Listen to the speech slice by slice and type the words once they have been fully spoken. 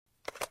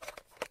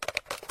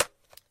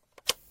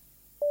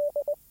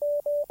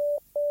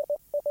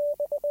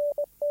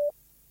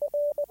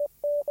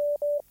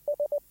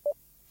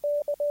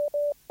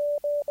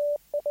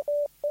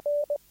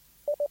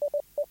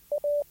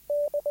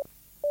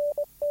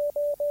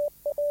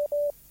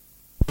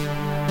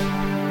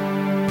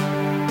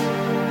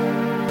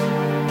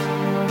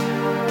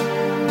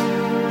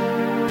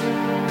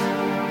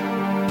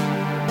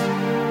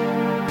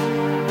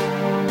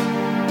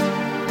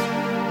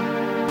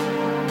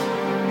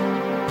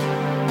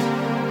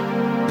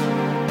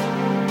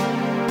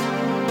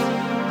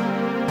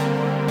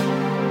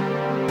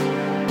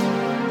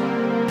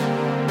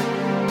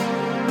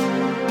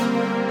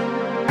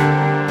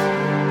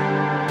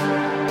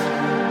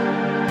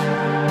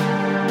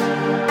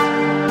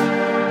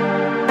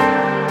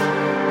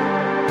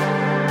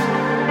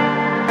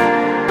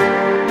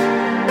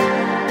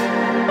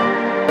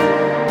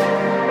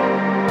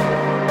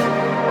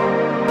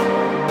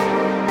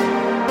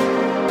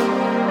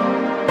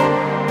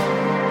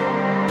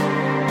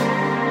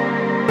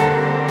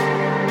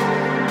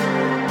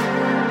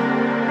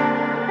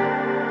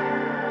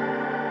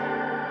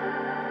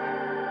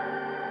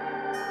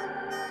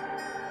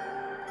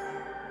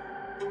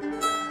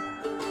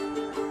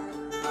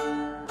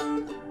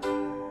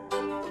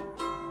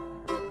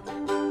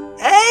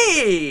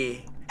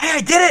Hey,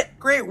 I did it!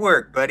 Great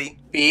work, buddy.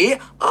 B,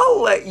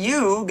 I'll let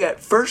you get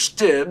first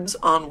dibs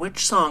on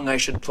which song I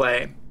should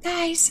play.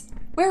 Guys,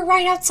 we're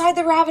right outside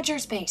the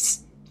Ravagers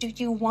base. Do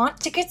you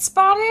want to get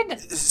spotted?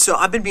 So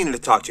I've been meaning to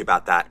talk to you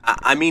about that.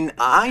 I mean,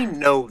 I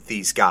know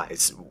these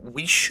guys.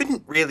 We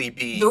shouldn't really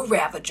be... The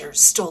Ravagers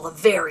stole a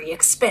very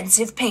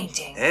expensive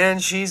painting.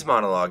 And she's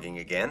monologuing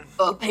again.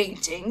 A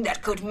painting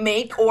that could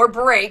make or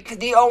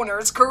break the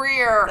owner's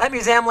career. That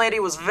museum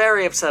lady was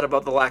very upset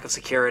about the lack of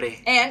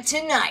security. And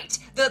tonight,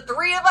 the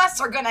three of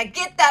us are gonna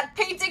get that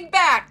painting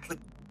back.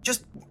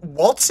 Just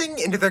waltzing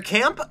into their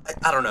camp?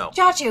 I don't know.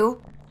 Chachu,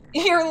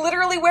 you're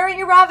literally wearing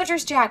your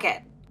Ravagers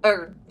jacket.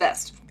 Or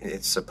vest.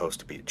 It's supposed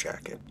to be a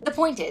jacket. The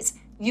point is,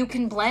 you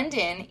can blend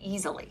in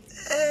easily.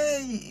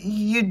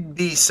 You'd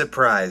be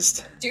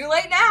surprised. Too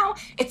late now.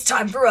 It's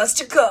time for us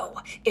to go.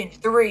 In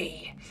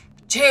 3,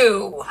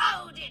 2...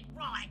 Hold it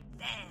right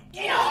there.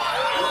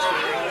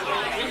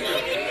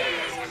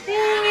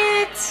 Dang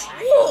it.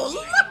 Oh,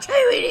 look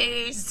who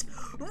it is.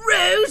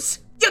 Rose,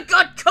 you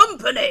got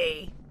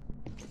company.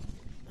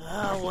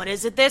 Oh, what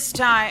is it this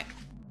time?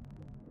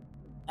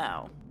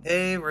 Oh.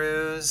 Hey,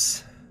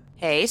 Ruse.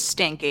 Hey,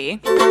 Stinky.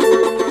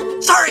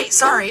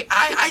 Sorry.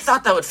 I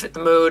thought that would fit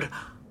the mood.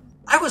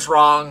 I was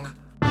wrong.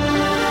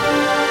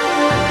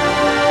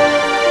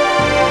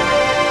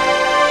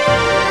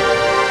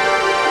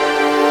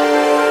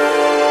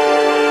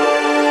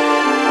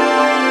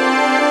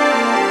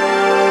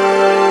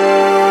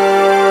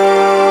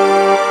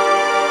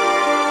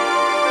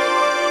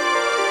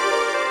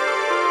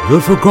 The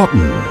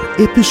Forgotten,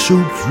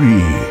 Episode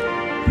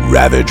 3,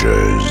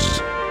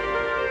 Ravagers.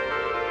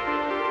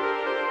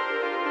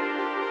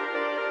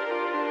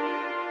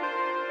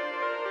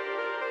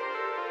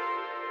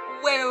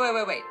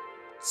 Wait.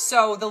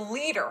 So the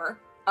leader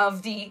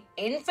of the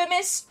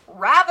infamous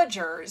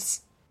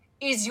Ravagers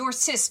is your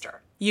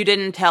sister. You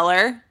didn't tell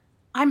her?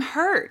 I'm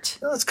hurt.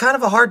 Well, it's kind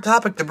of a hard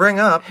topic to bring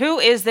up. Who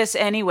is this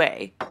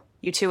anyway?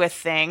 You two a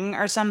thing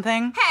or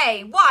something?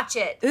 Hey, watch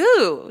it.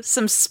 Ooh,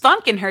 some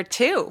spunk in her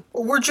too.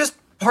 We're just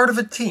part of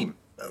a team.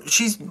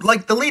 She's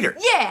like the leader.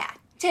 Yeah,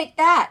 take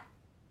that.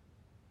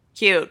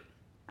 Cute.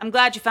 I'm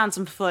glad you found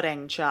some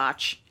footing,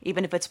 Chach,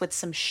 even if it's with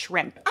some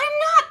shrimp. I'm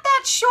not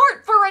that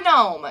short for a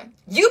gnome.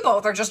 You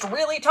both are just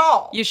really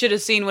tall. You should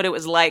have seen what it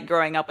was like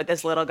growing up with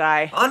this little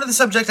guy. On to the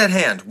subject at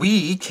hand.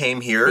 We came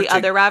here The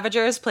other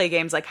Ravagers play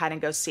games like hide and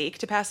go seek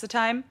to pass the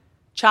time.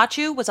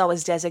 Chachu was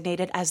always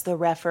designated as the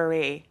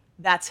referee.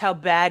 That's how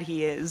bad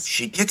he is.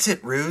 She gets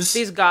it, Ruse.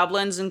 These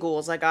goblins and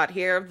ghouls I got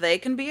here, they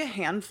can be a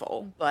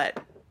handful, but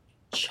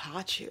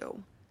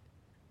Chachu.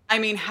 I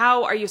mean,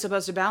 how are you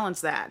supposed to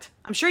balance that?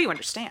 I'm sure you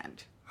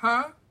understand.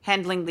 Huh?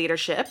 Handling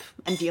leadership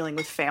and dealing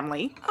with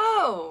family.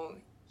 Oh,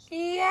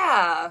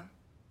 yeah.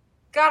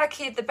 Gotta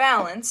keep the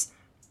balance,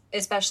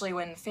 especially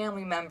when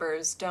family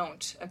members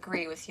don't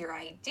agree with your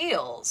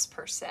ideals,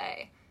 per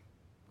se.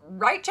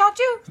 Right,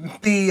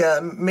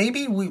 Chachu?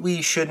 Maybe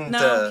we shouldn't,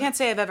 No, can't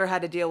say I've ever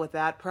had to deal with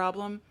that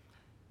problem.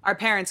 Our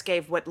parents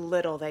gave what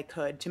little they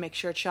could to make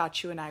sure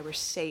Chachu and I were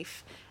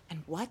safe.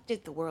 And what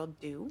did the world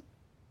do?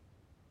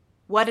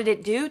 What did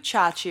it do,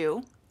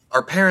 Chachu?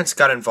 Our parents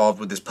got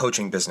involved with this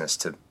poaching business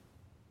to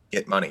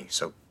get money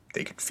so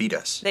they could feed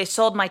us. They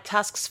sold my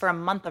tusks for a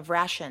month of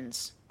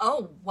rations.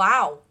 Oh,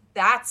 wow.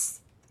 That's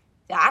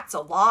a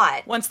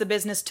lot. Once the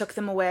business took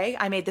them away,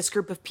 I made this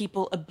group of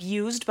people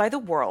abused by the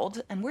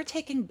world, and we're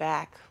taking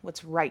back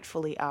what's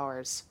rightfully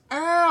ours.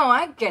 Oh,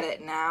 I get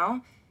it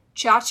now.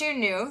 Chachu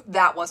knew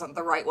that wasn't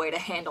the right way to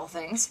handle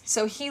things,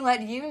 so he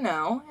let you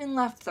know and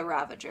left the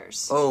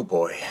Ravagers. Oh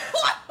boy.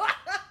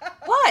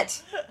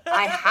 What?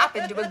 I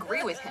happen to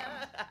agree with him.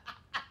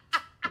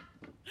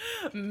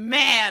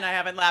 Man, I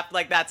haven't laughed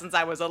like that since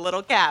I was a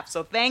little calf,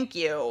 so thank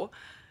you.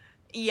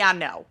 Yeah,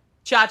 no.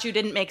 Chachu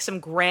didn't make some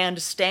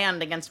grand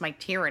stand against my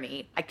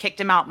tyranny. I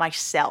kicked him out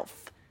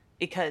myself.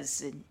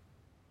 Because,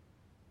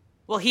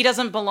 well, he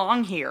doesn't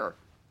belong here.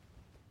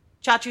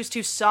 Chachu's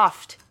too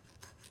soft.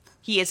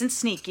 He isn't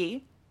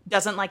sneaky,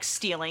 doesn't like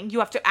stealing. You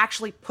have to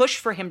actually push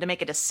for him to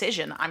make a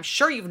decision. I'm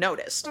sure you've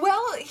noticed.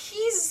 Well,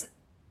 he's...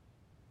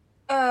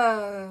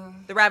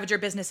 The Ravager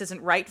business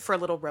isn't right for a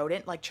little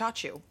rodent like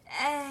Chachu.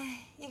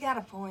 You got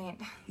a point.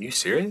 You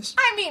serious?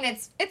 I mean,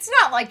 it's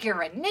not like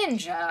you're a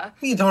ninja.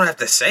 You don't have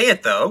to say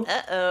it, though.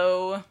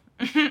 Uh-oh.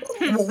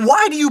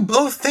 Why do you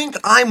both think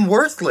I'm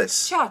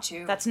worthless?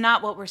 Chachu. That's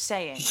not what we're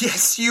saying.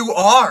 Yes, you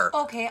are.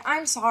 Okay,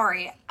 I'm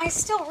sorry. I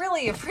still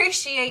really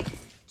appreciate...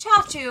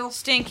 Chachu.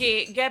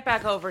 Stinky, get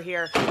back over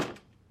here.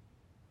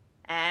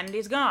 And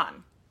he's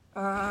gone.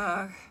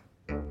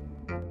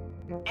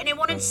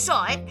 Anyone in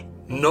sight?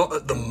 Not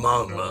at the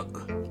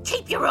moment.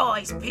 Keep your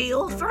eyes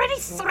peeled for any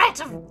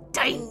threat of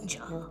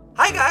danger.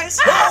 Hi,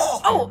 guys.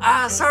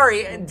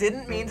 Sorry.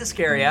 Didn't mean to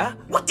scare ya.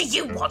 What do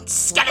you want,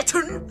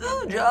 skeleton?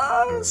 Oh,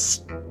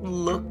 just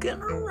looking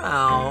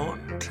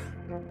around.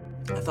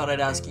 I thought I'd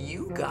ask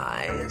you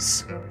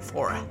guys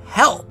for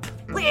help.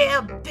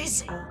 We're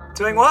busy.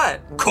 Doing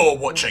what? Core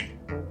watching.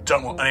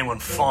 Don't want anyone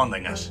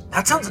finding us.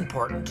 That sounds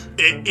important.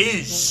 It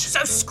is.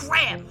 So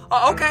scram!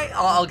 Oh, okay,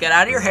 I'll get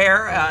out of your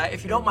hair.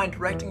 If you don't mind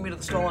directing me to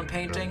the stolen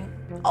painting,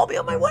 I'll be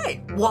on my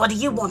way. Why do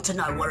you want to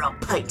know where our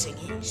painting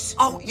is?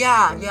 Oh,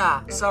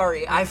 yeah.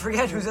 Sorry, I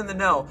forget who's in the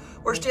know.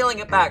 We're stealing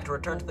it back to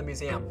return to the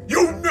museum.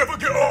 You'll never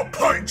get our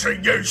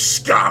painting, you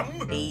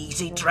scum!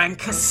 Easy,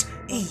 Drankus,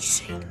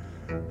 easy.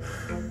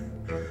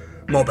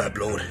 My bad,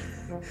 Lord.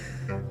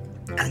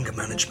 Anger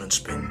management's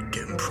been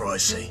getting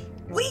pricey.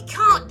 We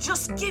can't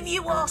just give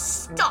you our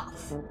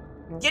stuff.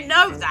 You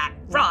know that,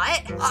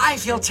 right? I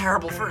feel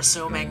terrible for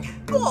assuming.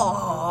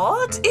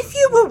 But if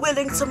you were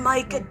willing to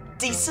make a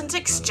decent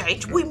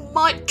exchange, we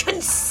might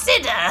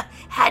consider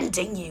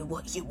handing you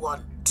what you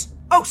want.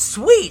 Oh,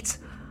 sweet!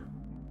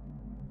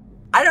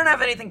 I don't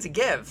have anything to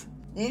give.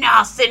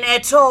 Nothing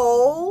at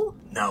all?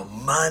 No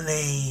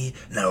money,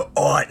 no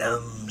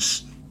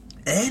items,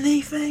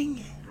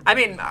 anything? I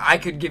mean, I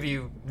could give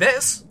you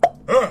this.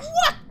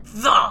 What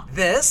the?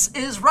 This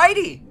is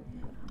Righty.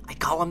 I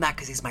call him that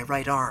because he's my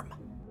right arm.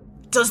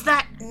 Does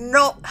that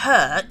not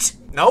hurt?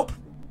 Nope.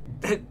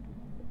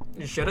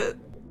 Should it?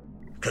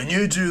 Can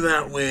you do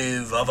that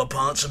with other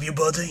parts of your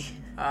body?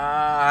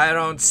 I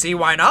don't see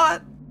why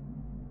not.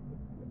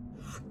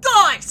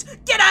 Guys,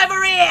 get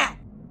over here!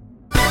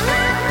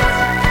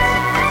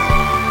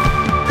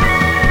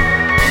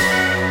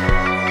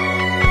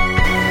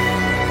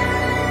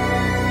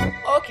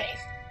 Okay.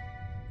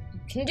 You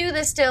can do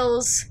this,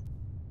 Dills.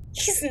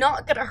 He's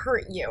not gonna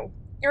hurt you.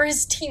 You're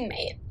his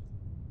teammate.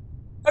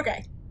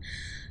 Okay.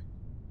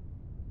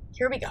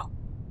 Here we go.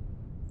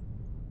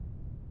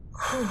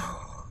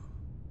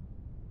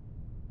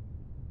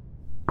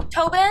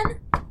 Tobin?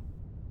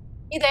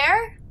 You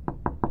there?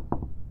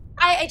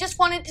 I just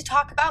wanted to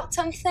talk about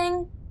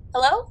something.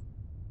 Hello?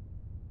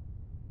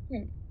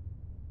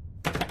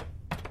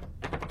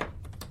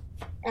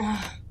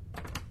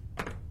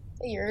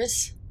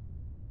 Ears.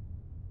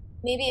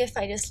 Maybe if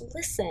I just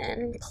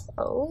listen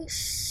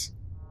close.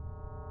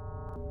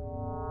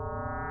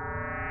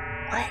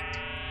 What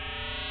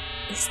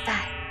is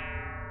that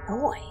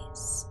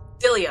noise?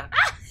 Delia.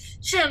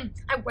 Jim,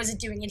 I wasn't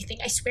doing anything,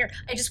 I swear.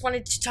 I just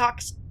wanted to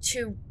talk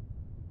to...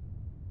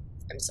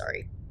 I'm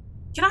sorry.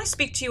 Can I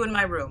speak to you in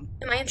my room?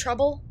 Am I in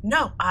trouble?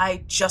 No,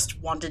 I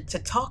just wanted to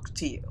talk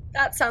to you.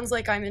 That sounds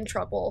like I'm in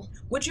trouble.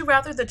 Would you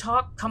rather the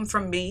talk come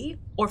from me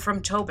or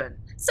from Tobin?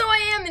 So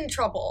I am in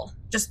trouble.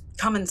 Just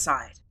come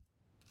inside.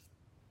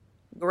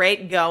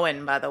 Great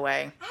going, by the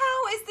way.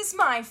 How is this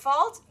my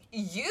fault?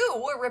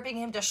 You were ripping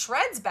him to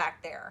shreds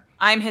back there.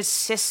 I'm his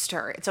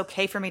sister. It's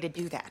okay for me to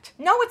do that.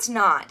 No, it's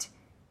not.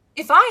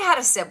 If I had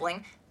a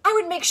sibling, I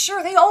would make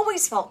sure they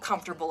always felt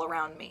comfortable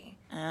around me.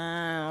 Oh,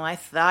 I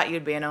thought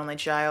you'd be an only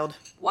child.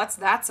 What's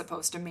that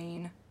supposed to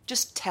mean?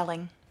 Just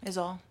telling, is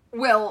all.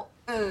 Well,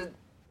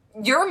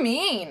 you're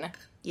mean.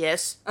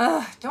 Yes.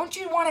 Don't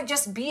you want to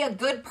just be a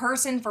good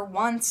person for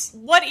once?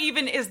 What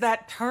even is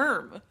that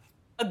term?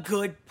 A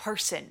good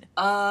person.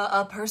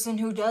 A person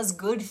who does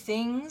good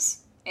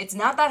things? It's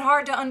not that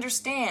hard to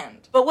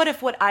understand. But what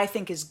if what I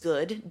think is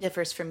good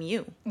differs from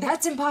you?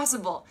 That's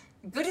impossible.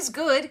 Good is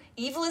good,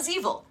 evil is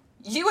evil.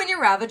 You and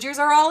your Ravagers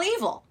are all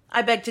evil.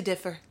 I beg to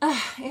differ.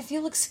 If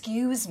you'll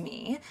excuse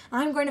me,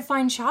 I'm going to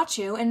find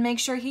Chachu and make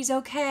sure he's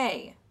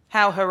okay.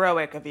 How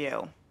heroic of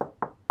you.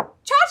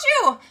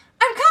 Chachu!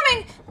 I'm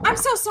coming! I'm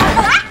so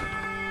sorry.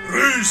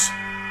 Ruse,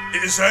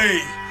 it is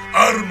I,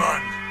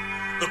 Arman.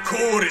 The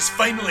Corps is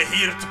finally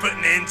here to put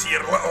an end to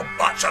your little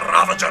batch of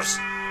Ravagers.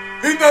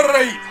 In the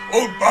right,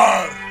 old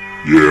bar.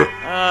 Yeah.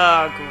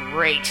 Oh,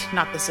 great.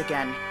 Not this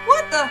again.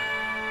 What the?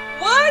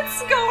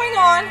 What's going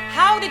on?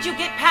 How did you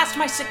get past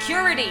my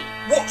security?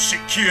 What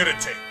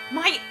security?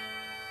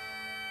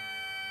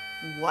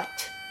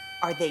 What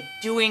are they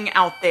doing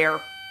out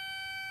there?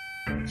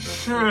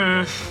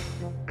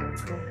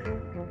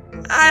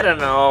 I don't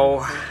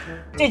know.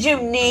 Did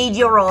you need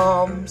your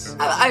arms?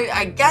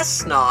 I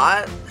guess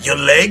not. Your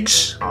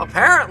legs?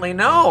 Apparently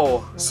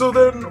no. So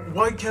then,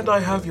 why can't I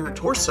have your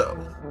torso?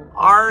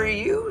 Are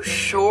you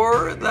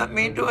sure that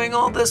me doing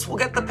all this will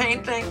get the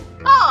painting?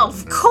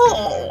 Of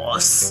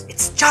course.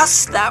 It's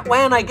just that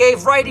when I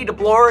gave Righty to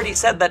Blord, he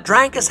said that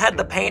Drankus had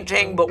the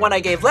painting, but when I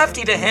gave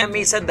Lefty to him,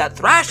 he said that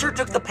Thrasher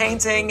took the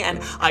painting,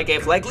 and I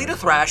gave Legly to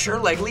Thrasher,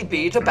 Legly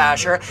B to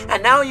Basher,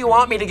 and now you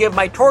want me to give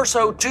my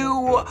torso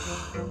to...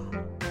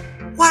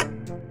 What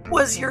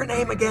was your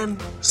name again?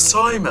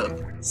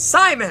 Simon.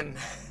 Simon!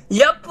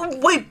 Yep,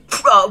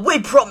 we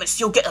promise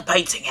you'll get a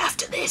painting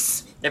after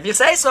this. If you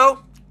say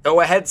so.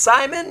 Go ahead,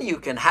 Simon, you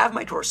can have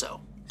my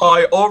torso.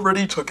 I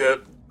already took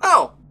it.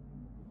 Oh,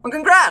 well,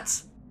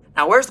 congrats.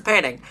 Now, where's the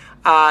painting?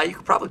 You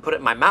could probably put it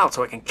in my mouth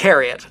so I can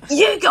carry it.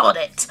 You got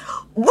it.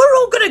 We're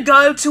all gonna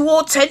go to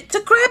our tent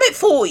to grab it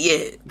for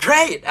you.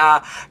 Great.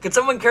 Could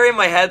someone carry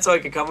my head so I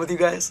could come with you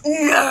guys?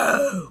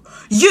 No,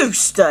 you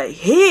stay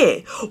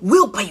here.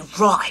 We'll be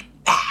right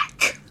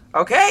back.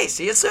 Okay,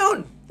 see you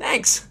soon.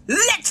 Thanks.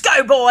 Let's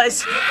go,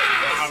 boys.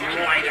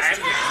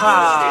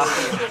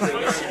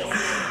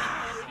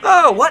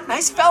 Oh, what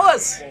nice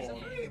fellas.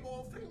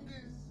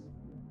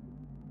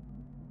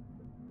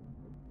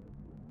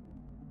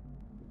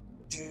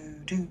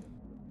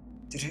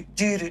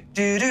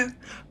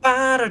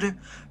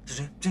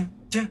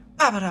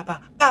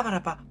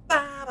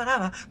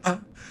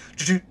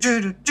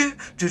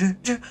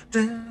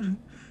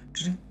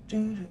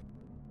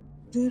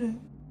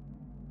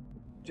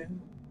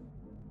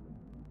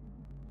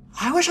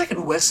 I wish I could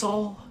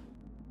whistle.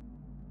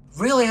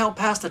 Really help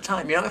pass the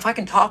time. You know, if I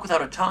can talk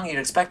without a tongue, you'd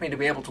expect me to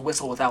be able to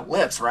whistle without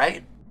lips,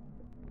 right?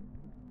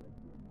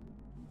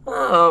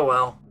 Oh,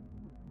 well.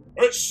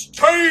 It's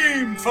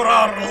time for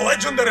our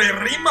legendary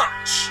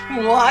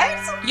rematch.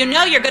 What? You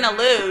know you're gonna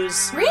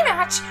lose.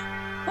 Rematch?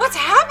 What's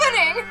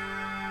happening?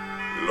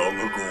 Long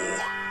ago,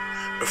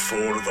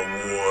 before the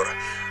war,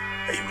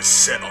 I was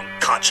set on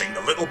catching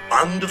the little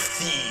band of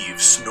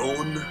thieves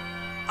known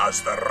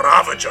as the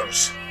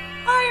Ravagers.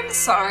 I'm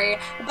sorry,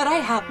 but I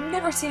have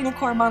never seen a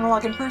core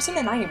monologue in person,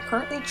 and I am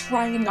currently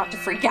trying not to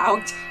freak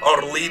out.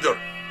 Our leader,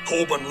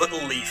 Tobin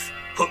Littleleaf,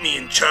 put me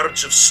in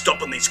charge of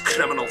stopping these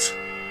criminals.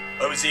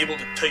 I was able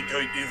to take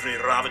out every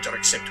Ravager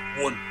except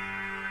one.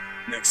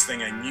 Next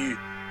thing I knew,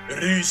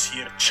 Ruse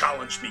here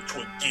challenged me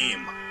to a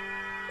game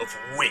of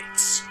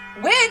wits.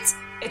 Wits?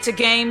 It's a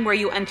game where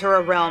you enter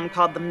a realm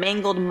called the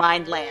Mangled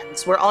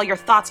Mindlands, where all your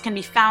thoughts can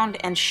be found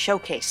and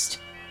showcased.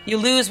 You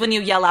lose when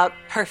you yell out,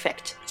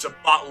 perfect. It's a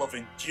battle of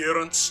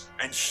endurance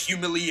and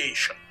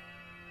humiliation.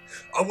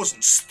 I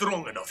wasn't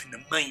strong enough in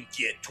the mind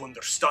yet to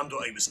understand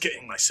what I was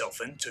getting myself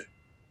into.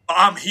 But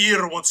I'm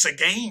here once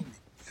again,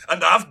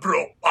 and I've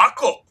brought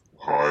backup.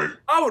 Hi.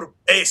 Our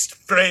best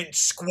friend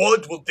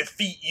squad will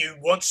defeat you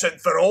once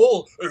and for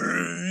all,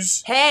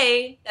 Ruse.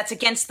 Hey, that's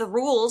against the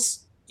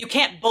rules. You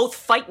can't both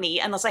fight me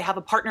unless I have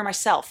a partner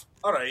myself.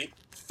 Alright,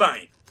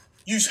 fine.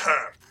 Use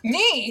her.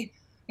 Me?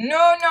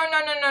 No.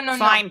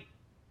 Fine.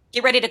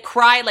 Get ready to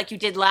cry like you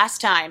did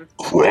last time.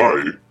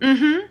 Cry?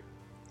 Mm-hmm.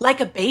 Like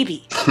a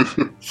baby.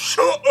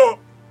 Shut up!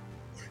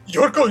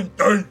 You're going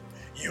down,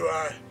 you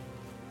are.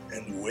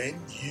 And when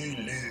you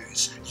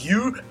lose,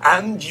 you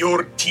and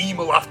your team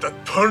will have to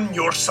turn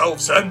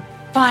yourselves in.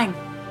 Fine.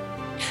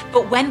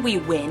 But when we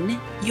win,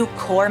 you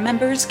core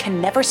members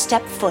can never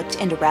step foot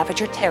into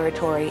Ravager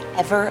territory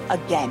ever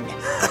again.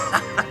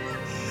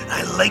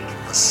 I like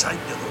the sound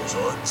of those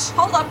odds.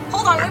 Hold on,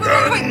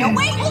 wait, no,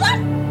 wait, hold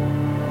on!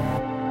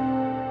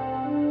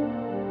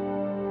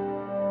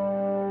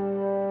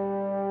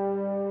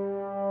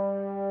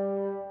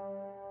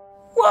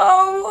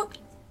 Whoa!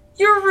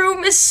 Your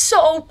room is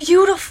so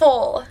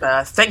beautiful.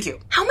 Thank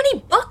you. How many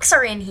books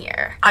are in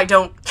here? I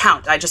don't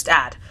count, I just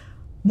add.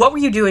 What were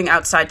you doing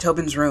outside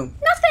Tobin's room?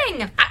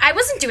 Nothing. I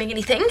wasn't doing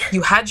anything.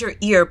 You had your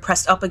ear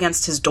pressed up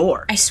against his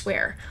door. I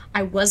swear,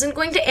 I wasn't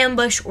going to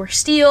ambush or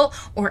steal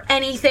or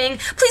anything.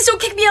 Please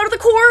don't kick me out of the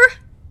core.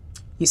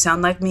 You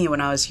sound like me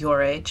when I was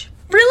your age.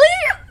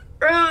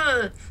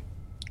 Really?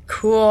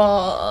 Cool.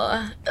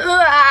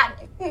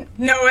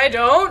 No, I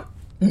don't.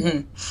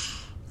 Mm-hmm.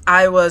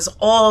 I was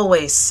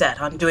always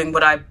set on doing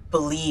what I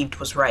believed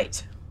was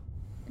right.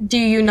 Do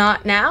you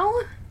not now?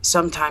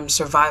 Sometimes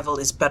survival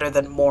is better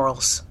than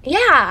morals.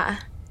 Yeah,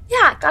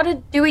 gotta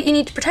do what you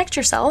need to protect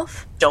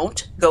yourself.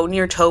 Don't go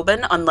near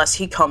Tobin unless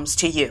he comes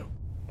to you.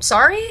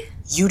 Sorry?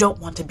 You don't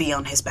want to be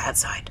on his bad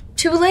side.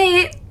 Too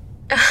late.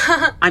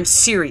 I'm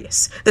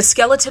serious. The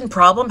skeleton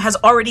problem has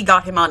already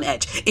got him on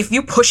edge. If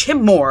you push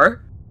him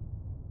more...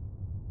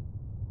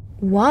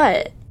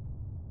 What?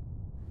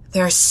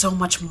 There's so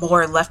much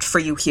more left for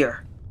you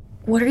here.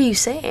 What are you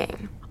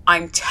saying?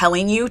 I'm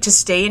telling you to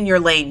stay in your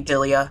lane,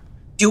 Dilia.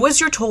 Do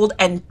as you're told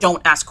and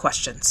don't ask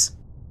questions.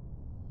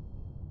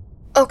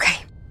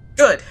 Okay.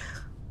 Good.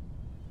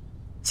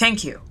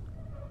 Thank you.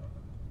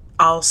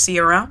 I'll see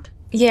you around?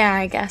 Yeah,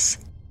 I guess.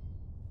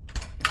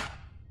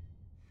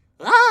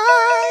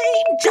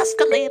 I'm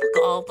just a little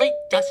goblin,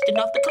 dusting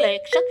off the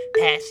collection,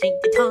 passing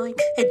the time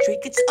and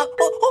drinking some...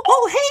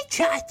 Oh, hey,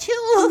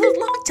 Chachu!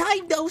 Long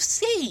time no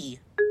see.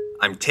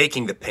 I'm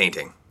taking the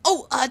painting.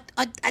 Oh,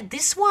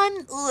 this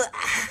one?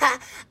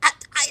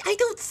 I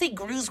don't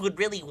think Ruse would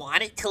really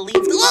want it to leave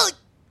the...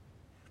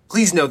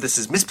 Please know this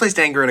is misplaced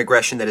anger and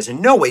aggression that is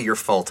in no way your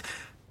fault.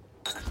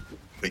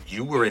 But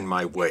you were in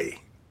my way.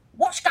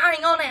 What's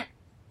going on here?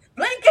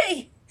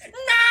 Blinky!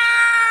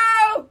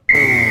 No!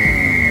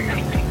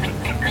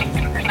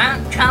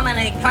 Don't come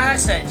any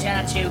closer,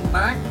 Chachu,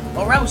 bud,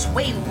 or else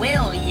we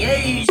will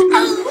use...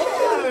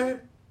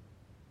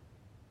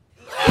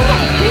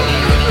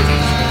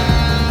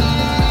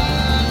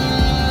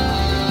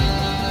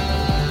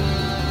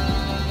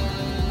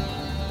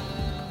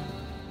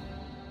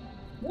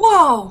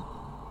 Whoa!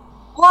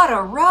 What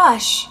a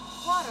rush!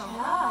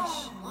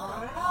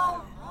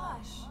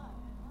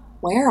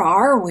 Where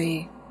are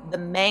we? The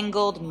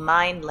Mangled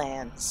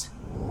Mindlands.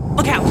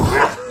 Look out!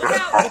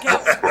 Look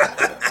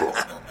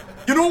out!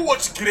 You know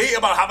what's great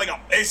about having a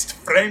best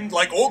friend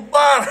like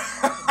Ogbar?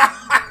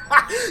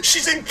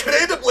 She's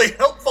incredibly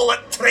helpful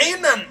at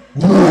training!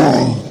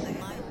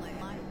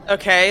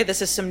 Okay,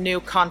 this is some new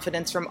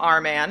confidence from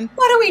our man.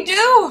 What do we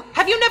do?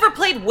 Have you never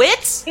played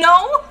Wits?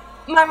 No?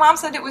 My mom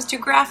said it was too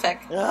graphic.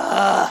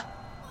 Ugh.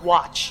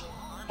 Watch.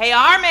 Hey,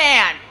 our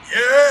man!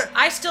 Yeah?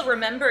 I still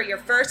remember your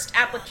first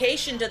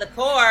application to the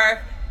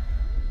Corps.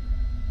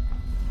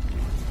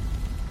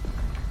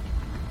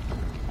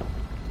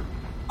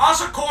 As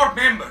a core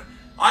member,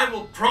 I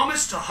will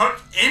promise to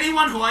hurt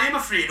anyone who I am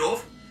afraid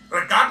of,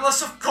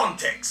 regardless of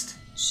context.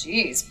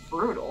 Jeez,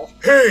 brutal.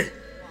 Hey,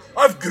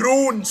 I've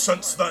grown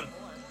since then.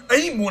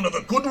 I'm one of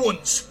the good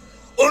ones,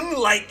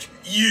 unlike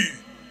you.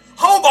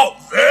 How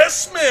about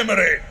this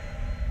memory?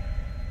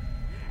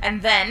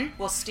 And then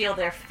we'll steal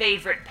their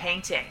favorite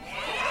painting.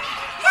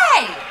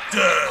 Hey!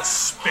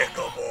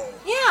 Despicable.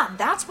 Yeah,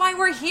 that's why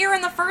we're here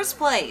in the first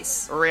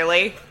place.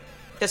 Really?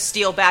 To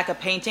steal back a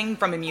painting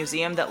from a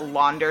museum that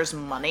launders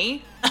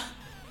money?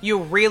 You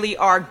really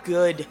are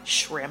good,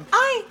 Shrimp.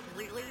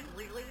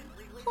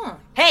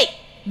 Hey,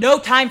 no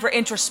time for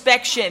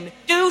introspection.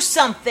 Do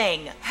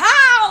something.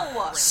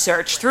 How?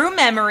 Search through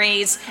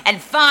memories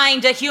and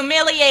find a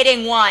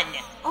humiliating one.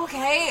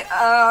 Okay,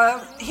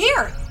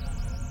 here.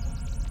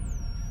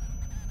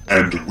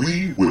 And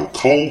we will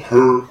call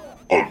her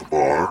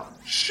Ugbar.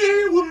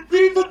 She will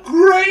be the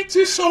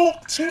greatest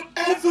orc to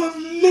ever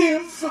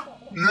live.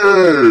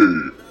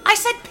 Yay! I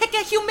said pick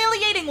a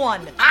humiliating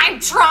one. I'm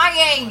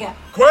trying.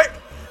 Quick,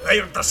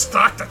 they're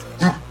distracted.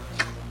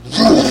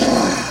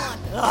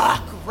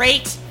 Ugh,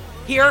 great.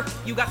 Here,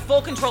 you got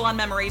full control on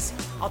memories.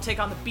 I'll take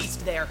on the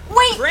beast there.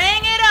 Wait!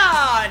 Bring it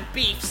on,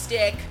 beef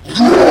stick.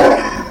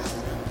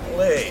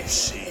 Let's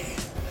see.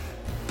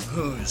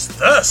 Who's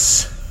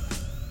this?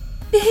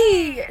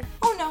 B!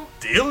 Oh no.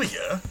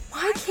 Delia?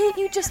 Why can't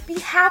you just be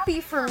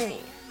happy for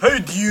me? How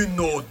do you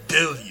know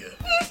Delia?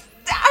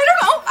 I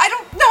don't know. I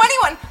don't know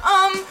anyone.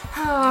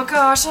 Oh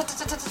gosh.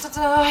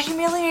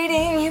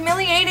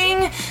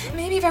 Humiliating.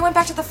 Maybe if I went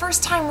back to the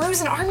first time Ruse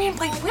and Armin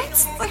played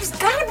Wits, there's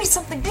gotta be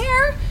something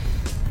there.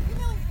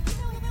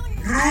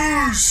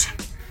 Ruse!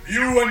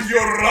 You and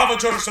your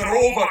Ravagers are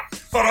over,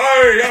 for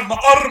I am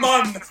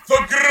Arman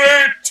the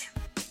Great!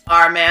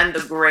 Arman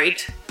the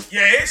Great?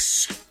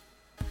 Yes?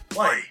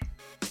 Why?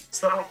 Is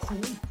that not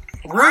cool?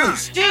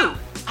 Ruse! Dude,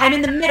 I'm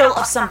in the middle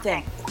of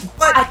something.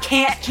 But I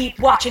can't keep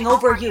watching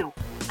over you.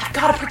 I've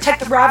got to protect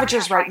the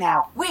Ravagers right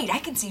now. Wait, I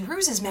can see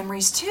Ruse's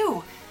memories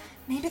too.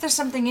 Maybe there's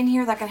something in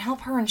here that can help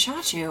her and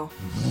Chachu.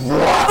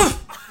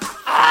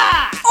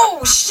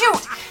 Oh,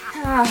 shoot!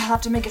 I'll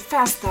have to make it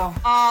fast though.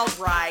 All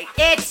right,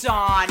 it's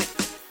on.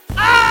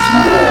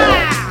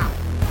 Ah!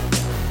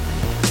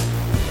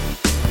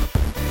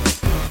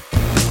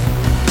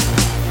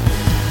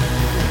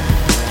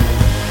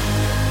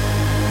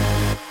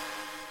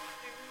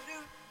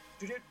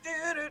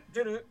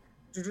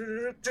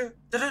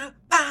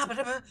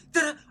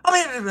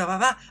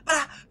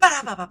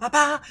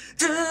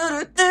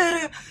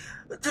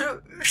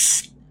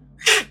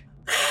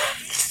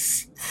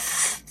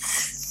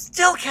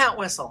 Still can't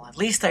whistle. At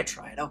least I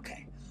tried.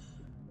 Okay.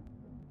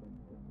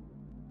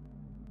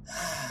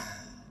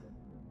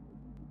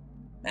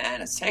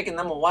 Man, it's taken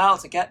them a while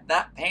to get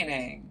that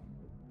painting.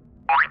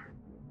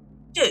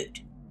 Dude,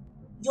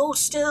 you're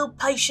still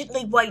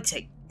patiently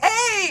waiting.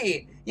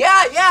 Hey!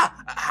 Yeah.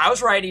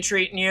 How's Righty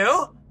treating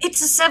you?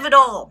 It's a severed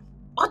arm.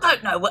 I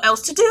don't know what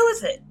else to do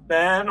with it.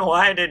 Then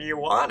why did you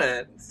want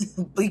it?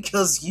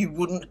 Because you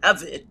wouldn't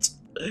have it.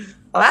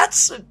 Well,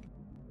 that's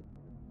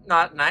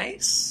not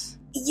nice.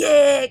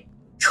 Yeah,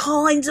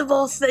 kind of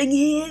our thing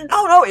here.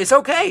 No, it's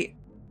okay.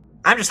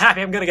 I'm just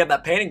happy I'm gonna get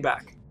that painting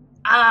back.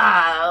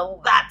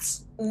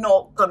 That's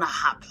not gonna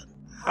happen.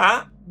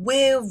 Huh?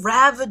 We're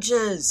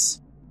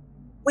Ravagers.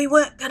 We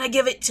weren't gonna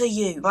give it to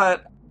you.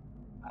 But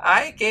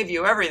I gave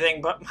you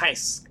everything but my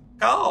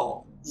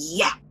skull.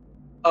 Yeah.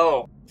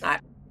 Oh, I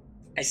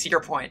see your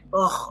point.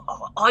 Ugh,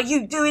 are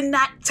you doing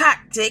that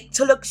tactic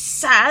to look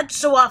sad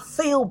so I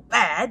feel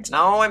bad?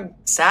 No, I'm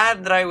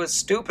sad that I was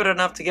stupid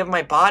enough to give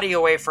my body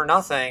away for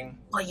nothing.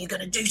 Are you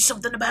gonna do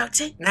something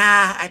about it?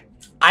 Nah,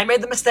 I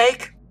made the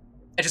mistake.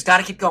 I just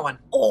gotta keep going.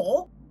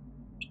 Or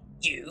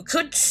you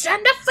could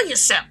stand up for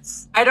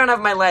yourself. I don't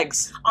have my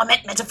legs. I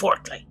meant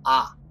metaphorically.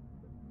 Ah.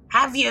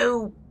 Have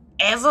you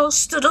ever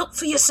stood up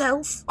for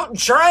yourself? Oh,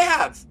 sure I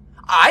have.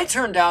 I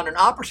turned down an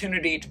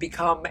opportunity to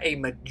become a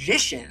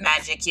magician.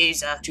 Magic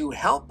user. To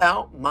help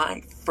out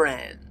my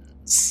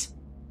friends.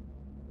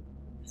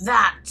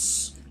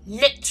 That's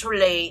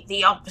literally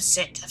the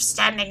opposite of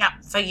standing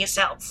up for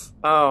yourself.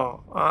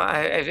 Oh,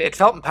 it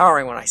felt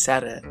empowering when I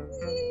said it.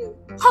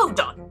 Hold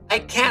on. I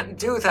can't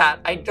do that.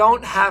 I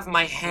don't have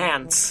my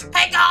hands.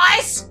 Hey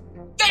guys!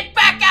 Get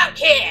back out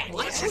here!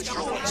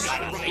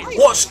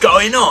 What's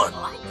going on?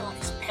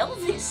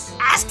 Pelvis.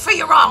 Ask for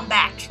your arm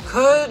back.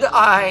 Could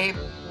I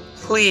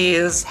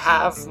please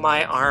have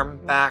my arm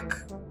back?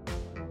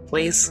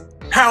 Please?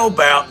 How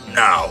about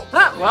now?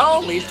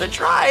 Well, at least I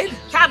tried.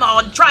 Come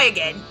on, try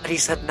again. But he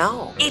said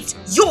no. It's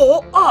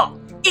your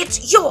arm.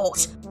 It's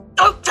yours.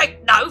 Don't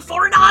take no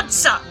for an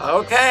answer.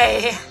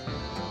 Okay.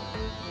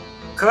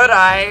 Could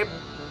I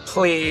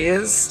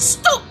please?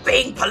 Stop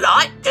being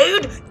polite,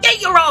 dude.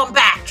 Get your arm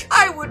back.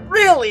 I would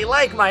really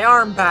like my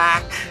arm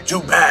back.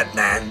 Too bad,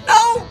 man.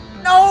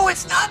 No,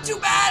 it's not too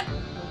bad.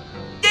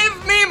 Give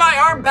me my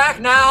arm back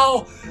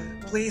now.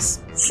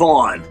 Please.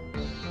 Fine.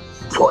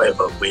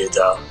 Whatever,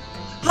 weirdo.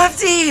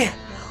 Lefty!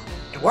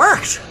 It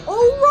worked. All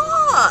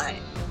right.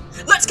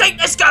 Let's keep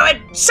this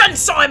going. Send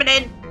Simon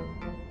in.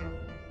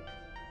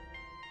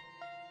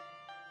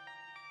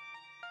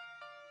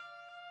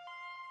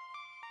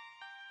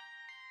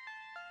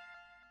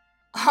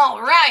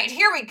 All right,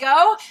 here we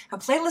go. A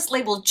playlist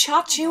labeled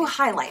Chachu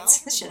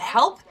Highlights. This should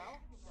help.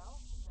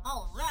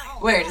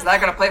 Wait, is that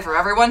gonna play for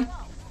everyone?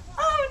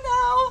 Oh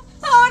no!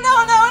 Oh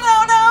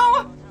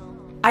no!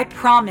 I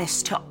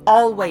promise to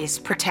always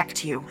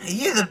protect you.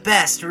 You're the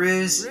best,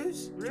 Ruse.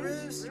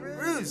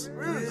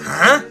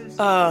 Huh?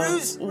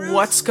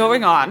 What's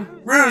going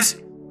on?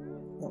 Ruse,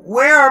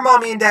 where are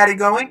Mommy and Daddy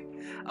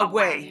going?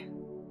 Away.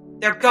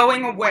 They're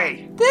going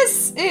away.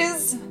 This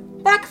is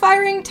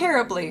backfiring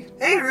terribly.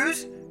 Hey,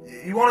 Ruse,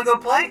 you want to go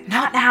play?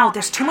 Not now.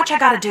 There's too much I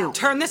gotta do.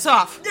 Turn this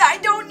off. I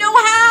don't know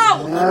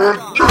how!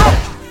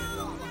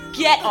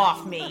 Get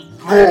off me.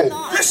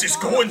 This is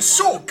going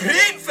so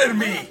great for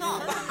me! No!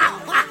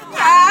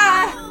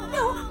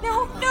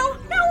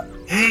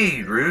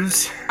 Hey,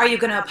 Ruse. Are you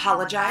gonna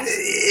apologize?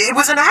 It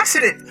was an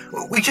accident.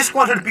 We just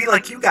wanted to be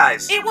like you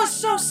guys. It was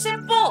so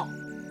simple.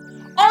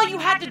 All you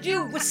had to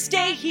do was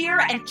stay here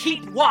and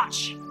keep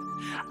watch.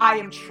 I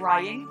am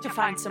trying to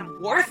find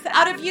some worth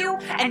out of you,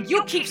 and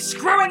you keep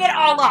screwing it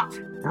all up.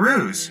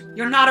 Ruse.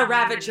 You're not a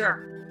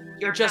Ravager.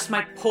 You're just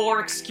my poor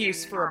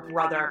excuse for a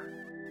brother.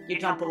 You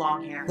don't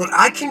belong here. Look,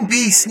 I can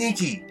be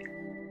sneaky.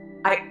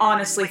 I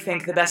honestly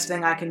think the best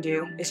thing I can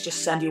do is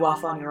just send you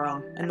off on your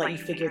own and let you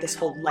figure this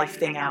whole life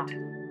thing out.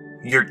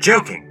 You're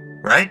joking,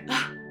 right?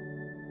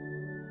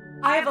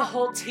 I have a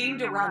whole team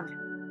to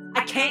run.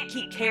 I can't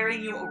keep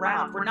carrying you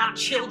around. We're not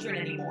children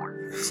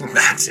anymore.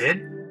 That's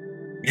it?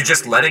 You're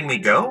just letting me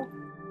go?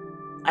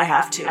 I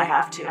have to.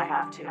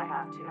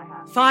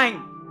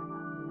 Fine.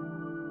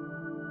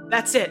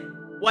 That's it.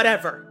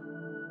 Whatever.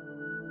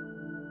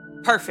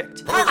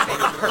 Perfect.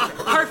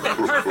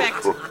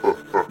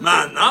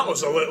 Man, that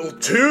was a little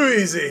too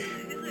easy.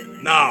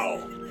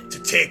 Now, to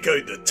take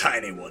out the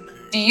tiny one.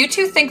 Do you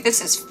two think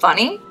this is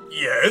funny?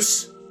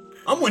 Yes.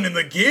 I'm winning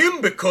the game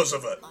because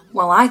of it.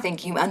 Well, I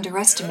think you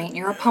underestimate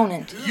your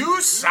opponent.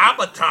 You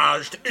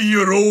sabotaged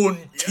your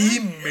own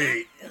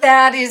teammate.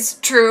 That is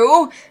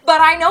true, but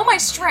I know my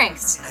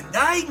strengths. And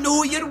I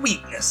know your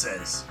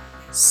weaknesses.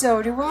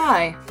 So do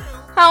I.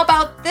 How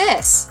about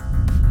this?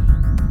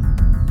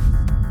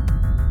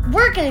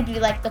 We're gonna be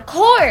like the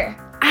core.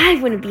 I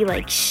want to be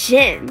like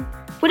Shin.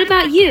 What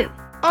about you?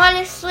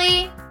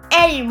 Honestly,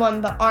 anyone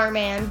but our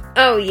man.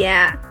 Oh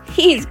yeah,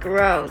 he's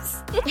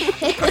gross. Are you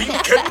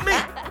kidding me?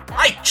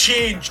 I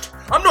changed.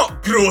 I'm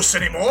not gross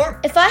anymore.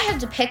 If I had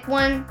to pick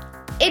one,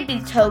 it'd be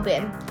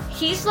Tobin.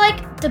 He's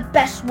like the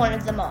best one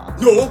of them all.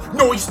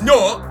 No, he's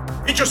not.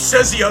 He just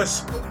says he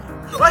is.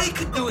 I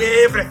could do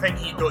everything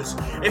he does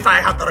if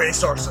I had the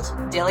resources.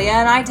 Delia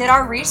and I did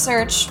our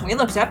research. We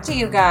looked up to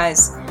you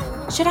guys.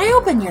 Should I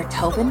open your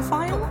Tobin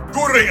file?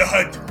 Go right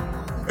ahead.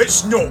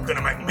 It's not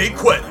gonna make me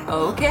quit.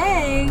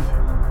 Okay.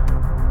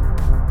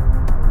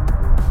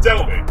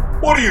 Tell me,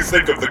 what do you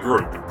think of the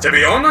group? To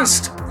be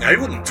honest, I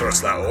wouldn't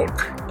trust that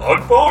orc.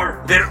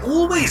 Akbar? They're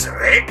always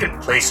wrecking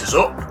places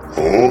up.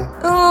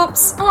 Huh?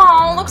 Oops.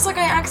 Oh, looks like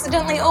I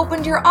accidentally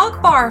opened your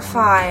Akbar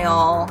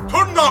file.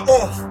 Turn that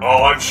off.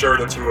 Oh, I'm sure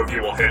the two of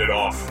you will hit it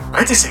off.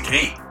 I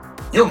disagree.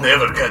 You'll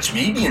never catch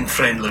me being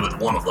friendly with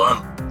one of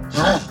them.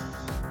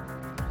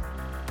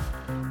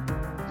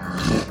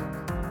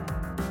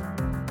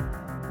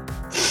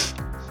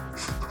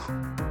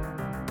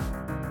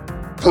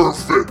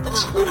 Perfect.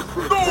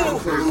 No!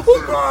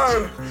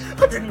 Oh man!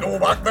 I didn't know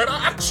back then.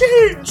 I've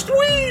changed.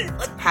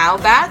 How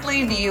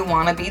badly do you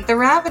want to beat the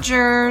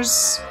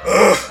Ravagers?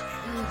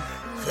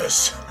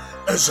 This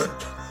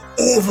isn't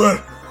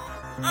over.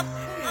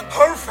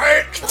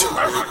 Perfect.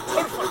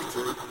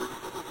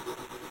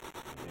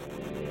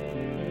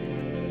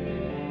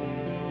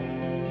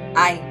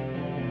 I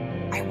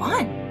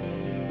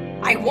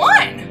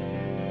won!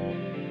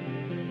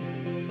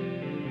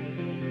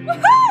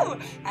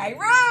 Woohoo! I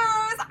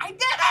rose! I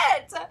did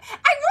it!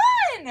 I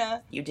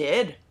won! You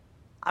did?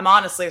 I'm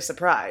honestly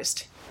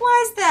surprised.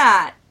 Why's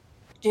that?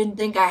 Didn't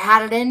think I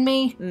had it in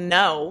me?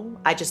 No,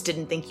 I just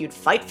didn't think you'd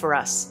fight for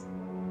us.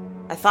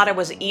 I thought I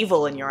was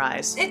evil in your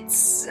eyes.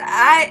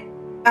 I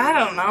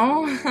don't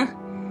know.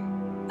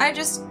 I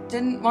just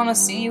didn't want to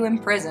see you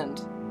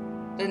imprisoned.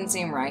 Didn't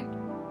seem right.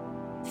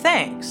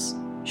 Thanks,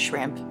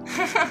 Shrimp.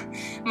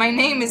 My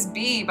name is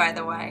B, by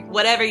the way.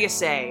 Whatever you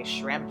say,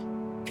 Shrimp.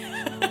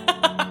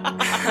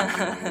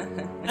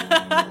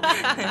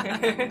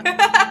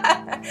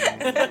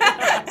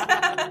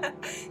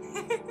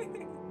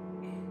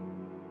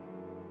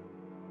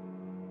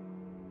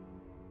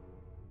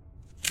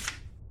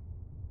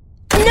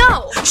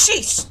 No!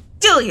 Sheesh!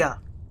 Delia!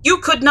 You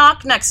could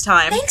knock next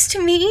time. Thanks to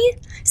me,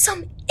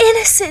 some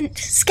innocent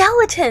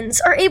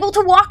skeletons are able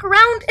to walk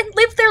around and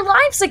live their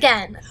lives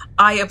again.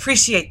 I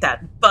appreciate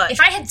that, but... If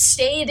I had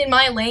stayed in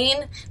my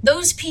lane,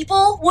 those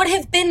people would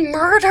have been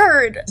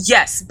murdered.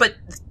 Yes, but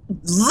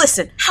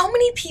listen. How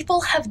many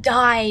people have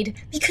died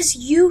because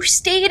you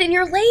stayed in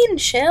your lane,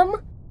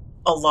 Shim?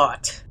 A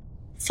lot.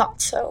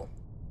 Thought so.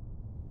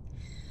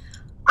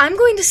 I'm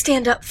going to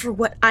stand up for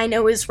what I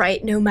know is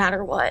right no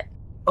matter what.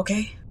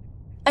 Okay.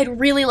 I'd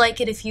really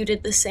like it if you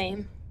did the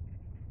same.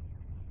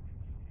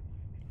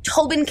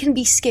 Tobin can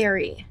be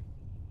scary.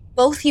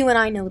 Both you and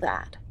I know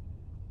that.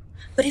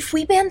 But if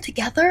we band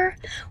together,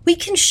 we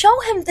can show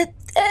him that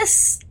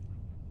this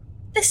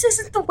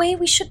isn't the way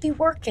we should be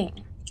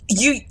working.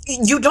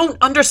 You don't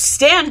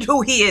understand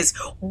who he is,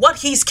 what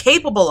he's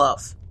capable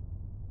of.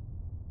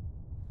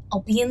 I'll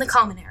be in the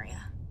common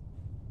area.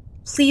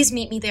 Please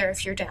meet me there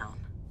if you're down.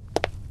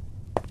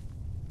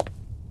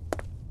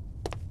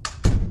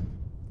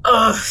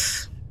 Ugh.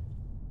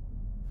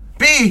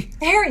 B!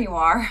 There you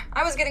are.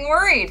 I was getting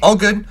worried. All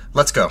good.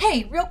 Let's go.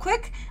 Hey, real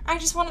quick, I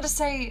just wanted to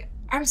say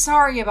I'm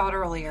sorry about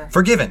earlier.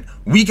 Forgiven.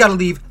 We gotta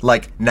leave,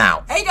 like,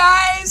 now. Hey,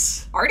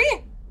 guys!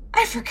 Artie?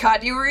 I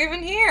forgot you were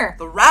even here.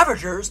 The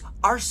Ravagers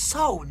are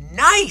so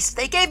nice.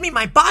 They gave me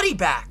my body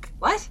back.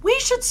 What? We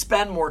should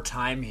spend more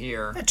time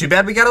here. Too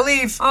bad we gotta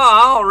leave.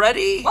 Oh,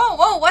 already?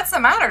 Whoa, what's the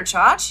matter,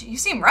 Chach? You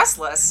seem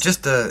restless.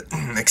 Just,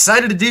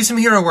 excited to do some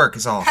hero work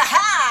is all.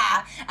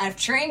 Ha! I've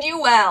trained you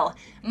well.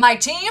 My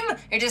team,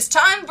 it is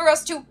time for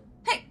us to...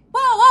 Hey,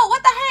 whoa,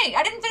 what the hey?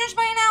 I didn't finish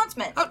my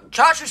announcement. Oh,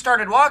 Chacha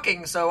started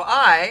walking, so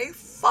I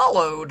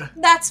followed.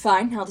 That's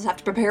fine. I'll just have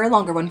to prepare a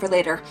longer one for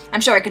later. I'm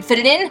sure I could fit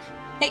it in.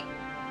 Hey,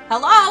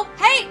 hello?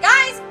 Hey,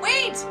 guys,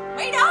 wait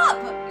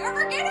up! You're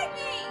forgetting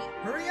me!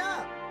 Hurry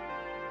up!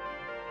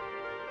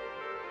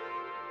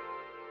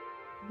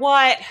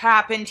 What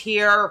happened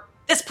here?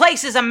 This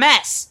place is a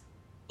mess.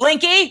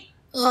 Blinky?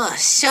 Oh,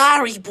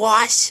 sorry,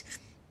 boss.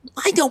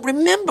 I don't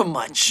remember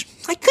much.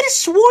 I could have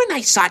sworn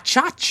I saw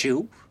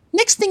Chachu.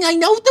 Next thing I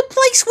know, the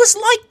place was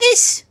like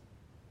this.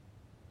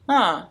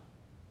 Huh.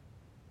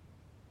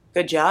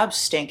 Good job,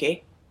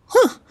 Stinky.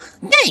 Huh,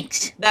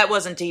 thanks. That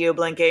wasn't to you,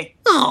 Blinky.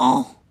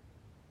 Oh.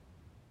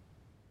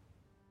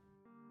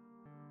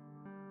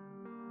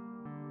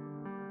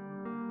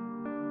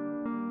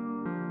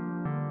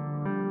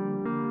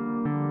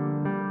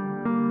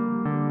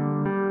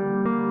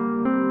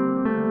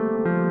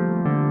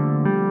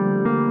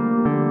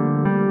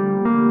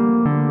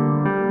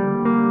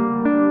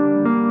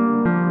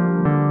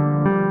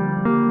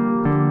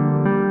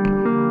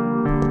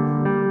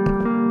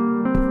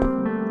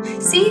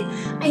 See?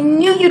 I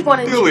knew you'd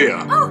want to... Julia!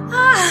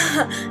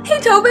 Hey,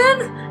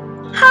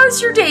 Tobin! How's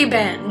your day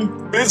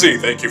been? Busy,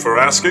 thank you for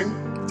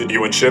asking. Did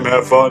you and Shim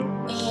have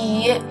fun?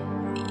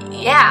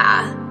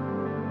 Yeah.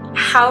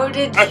 How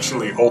did...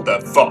 Actually, hold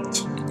that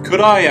thought. Could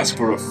I ask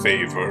for a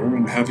favor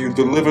and have you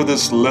deliver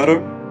this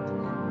letter?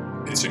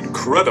 It's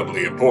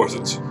incredibly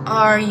important.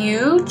 Are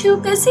you too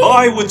busy?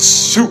 I would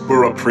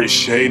super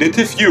appreciate it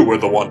if you were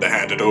the one to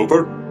hand it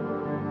over.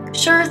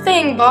 Sure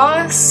thing,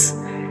 boss.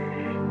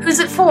 Who's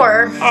it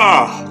for?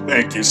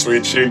 Thank you,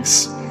 sweet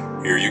cheeks.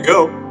 Here you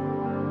go.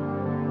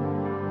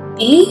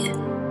 E?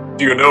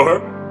 Do you know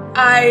her?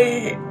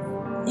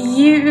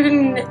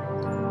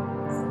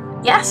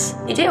 Yes,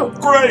 I do.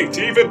 Great,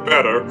 even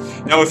better.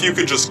 Now, if you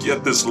could just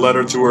get this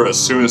letter to her as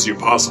soon as you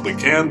possibly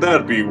can,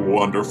 that'd be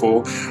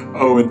wonderful.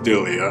 Oh, and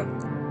Delia,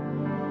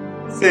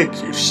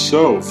 thank you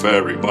so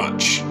very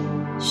much.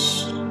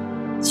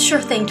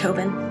 Sure thing,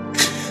 Tobin.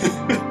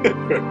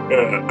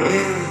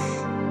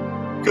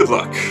 Good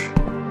luck.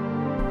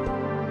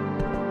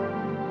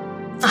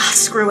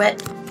 Screw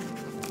it.